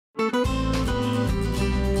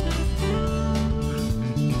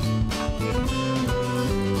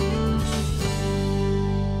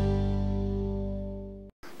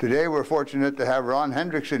Today we're fortunate to have Ron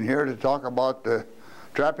Hendrickson here to talk about the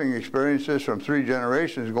trapping experiences from 3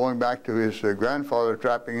 generations going back to his grandfather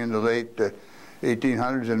trapping in the late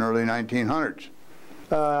 1800s and early 1900s.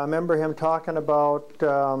 I remember him talking about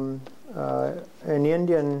an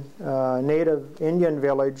Indian, native Indian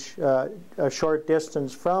village a short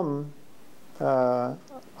distance from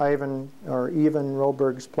Ivan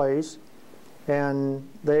Roberg's place, and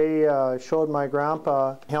they showed my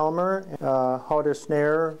grandpa Helmer how to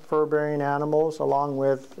snare fur-bearing animals, along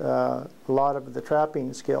with a lot of the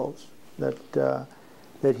trapping skills that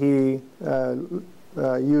he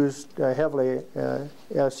used heavily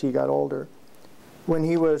as he got older. When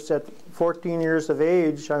he was at 14 years of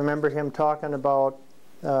age, I remember him talking about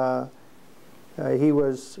he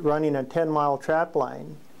was running a 10-mile trap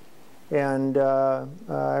line, and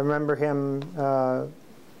I remember him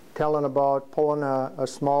telling about pulling a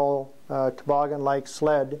small toboggan-like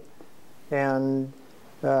sled, and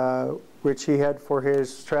which he had for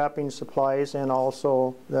his trapping supplies and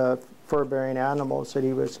also the fur-bearing animals that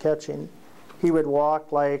he was catching. He would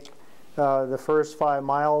walk like the first 5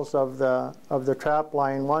 miles of the trap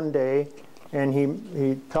line one day, and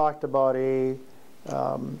he talked about a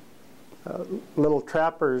little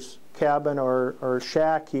trapper's cabin or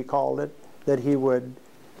shack, he called it, that he would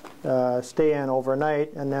stay in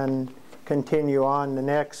overnight and then continue on the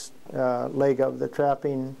next leg of the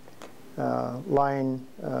trapping line,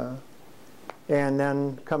 and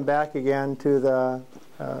then come back again to the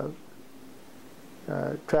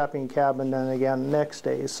trapping cabin then again the next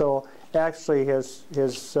day. So actually his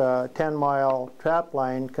 10-mile trap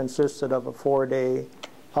line consisted of a 4-day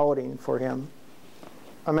outing for him.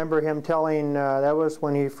 I remember him telling, that was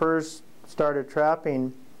when he first started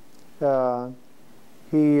trapping,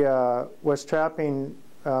 he was trapping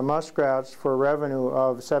muskrats for revenue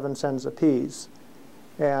of 7 cents apiece,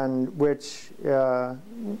 and which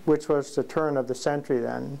was the turn of the century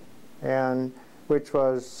then, and which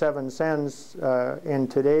was 7 cents in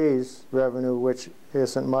today's revenue, which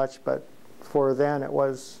isn't much, but for then it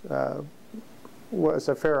was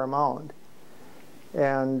a fair amount.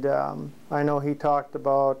 And I know he talked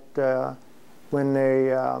about when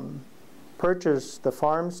they purchased the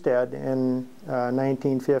farmstead in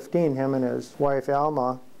 1915, him and his wife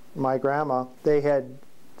Alma, my grandma, they had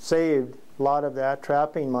saved a lot of that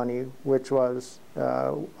trapping money, which was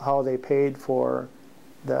how they paid for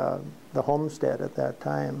the homestead at that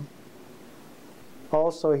time.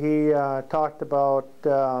 Also, he talked about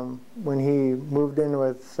when he moved in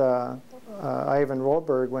with Ivan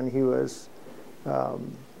Roberg when he was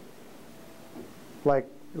like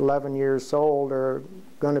 11 years old, or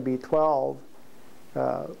going to be 12.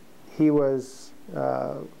 He was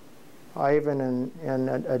Ivan and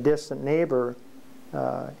a distant neighbor,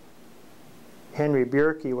 Henry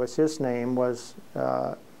Bierke was his name, was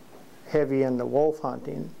heavy in the wolf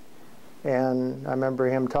hunting. And I remember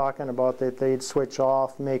him talking about that they'd switch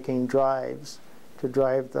off making drives to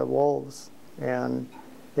drive the wolves, and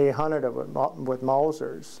they hunted it with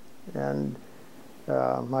Mausers. And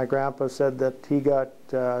my grandpa said that he got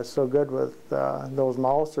so good with those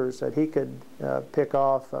Mausers that he could pick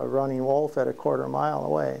off a running wolf at a quarter mile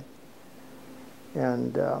away.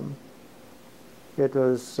 And it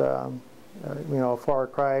was you know, a far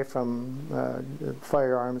cry from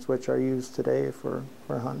firearms which are used today for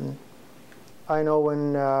hunting. I know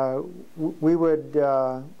when we would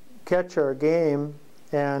catch our game,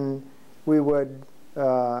 and we would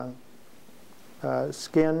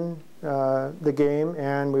skin the game,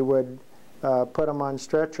 and we would put them on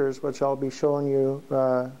stretchers, which I'll be showing you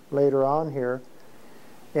later on here,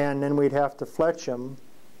 and then we'd have to fletch them,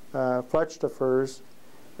 fletch the furs,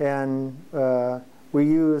 and we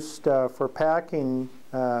used for packing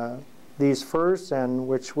these furs then,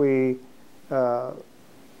 which we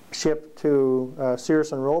shipped to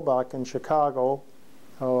Sears and Roebuck in Chicago,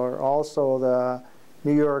 or also the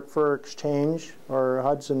New York Fur Exchange or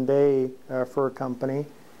Hudson Bay Fur Company,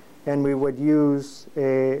 and we would use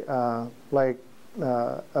a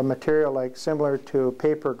material like similar to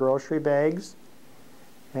paper grocery bags,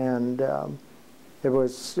 and it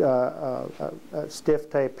was a stiff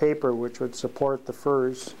type paper which would support the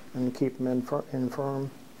furs and keep them in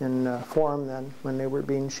form then when they were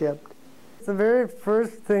being shipped. The very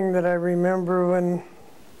first thing that I remember when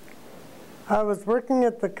I was working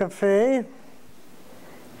at the cafe,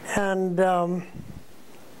 and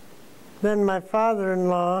then my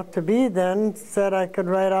father-in-law to-be then said I could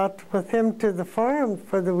ride out with him to the farm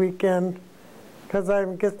for the weekend, because I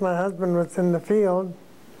guess my husband was in the field.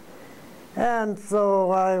 And so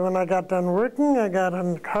when I got done working, I got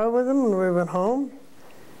in the car with him and we went home.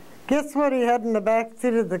 Guess what he had in the back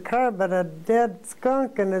seat of the car but a dead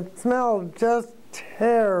skunk, and it smelled just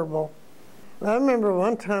terrible. I remember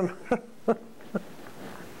one time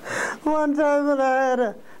when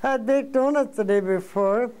I had baked donuts the day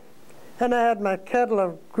before, and I had my kettle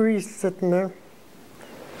of grease sitting there.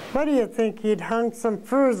 What do you think? He'd hung some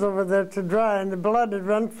furs over there to dry, and the blood had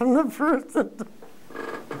run from the furs.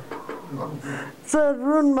 So it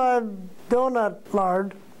ruined my donut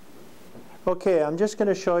lard. Okay, I'm just going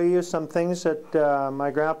to show you some things that my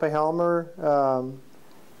Grandpa Helmer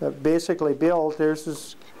basically built. There's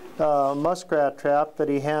this muskrat trap that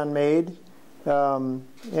he handmade.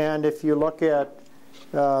 And if you look at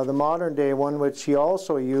the modern day one, which he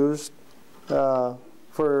also used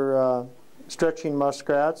for stretching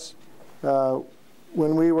muskrats,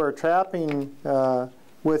 when we were trapping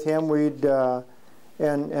with him, we'd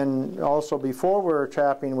and also before we were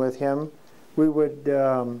trapping with him, we would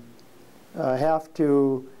have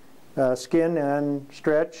to skin and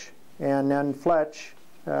stretch and then fletch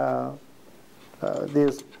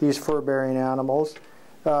these fur-bearing animals.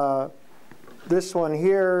 This one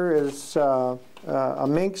here is a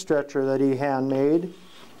mink stretcher that he handmade,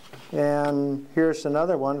 and here's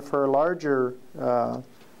another one for a larger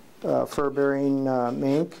fur-bearing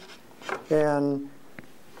mink. And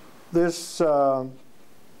this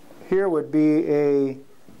here would be a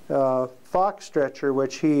fox stretcher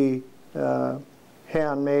which he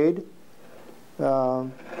handmade,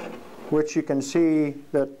 which you can see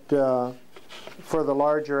that for the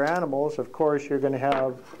larger animals, of course, you're going to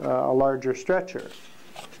have a larger stretcher.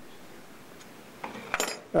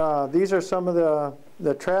 These are some of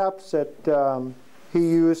the traps that he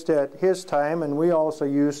used at his time, and we also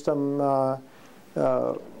used them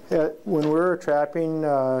when we were trapping.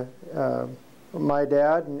 My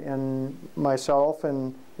dad and myself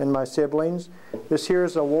and my siblings. This here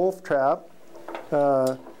is a wolf trap,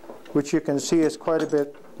 which you can see is quite a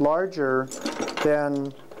bit larger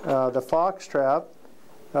than the fox trap.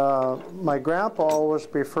 My grandpa always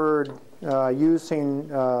preferred using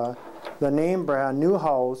the name brand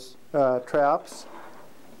Newhouse traps,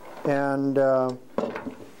 and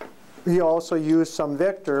he also used some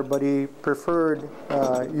Victor, but he preferred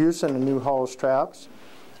using the Newhouse traps.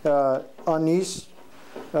 On these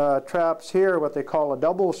traps here, what they call a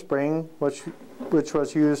double spring, which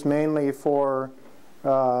was used mainly for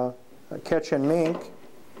catching mink,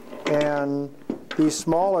 and these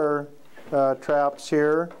smaller traps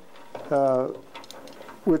here,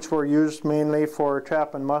 which were used mainly for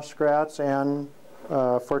trapping muskrats and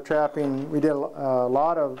for trapping. We did a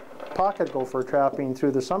lot of pocket gopher trapping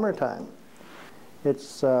through the summertime.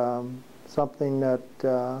 It's something that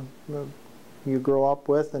you grow up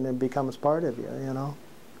with, and it becomes part of you, you know.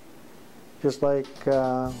 Just like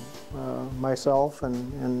myself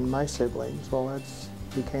and my siblings. Well, it's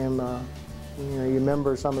became, you know, you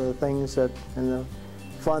remember some of the things that and the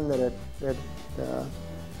fun that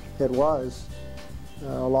it was,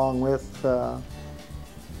 along with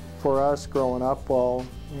for us growing up. Well,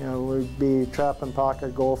 you know, we'd be trapping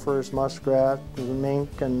pocket gophers, muskrat,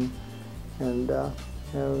 mink, and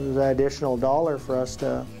it was an additional $1 for us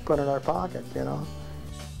to put in our pocket, you know.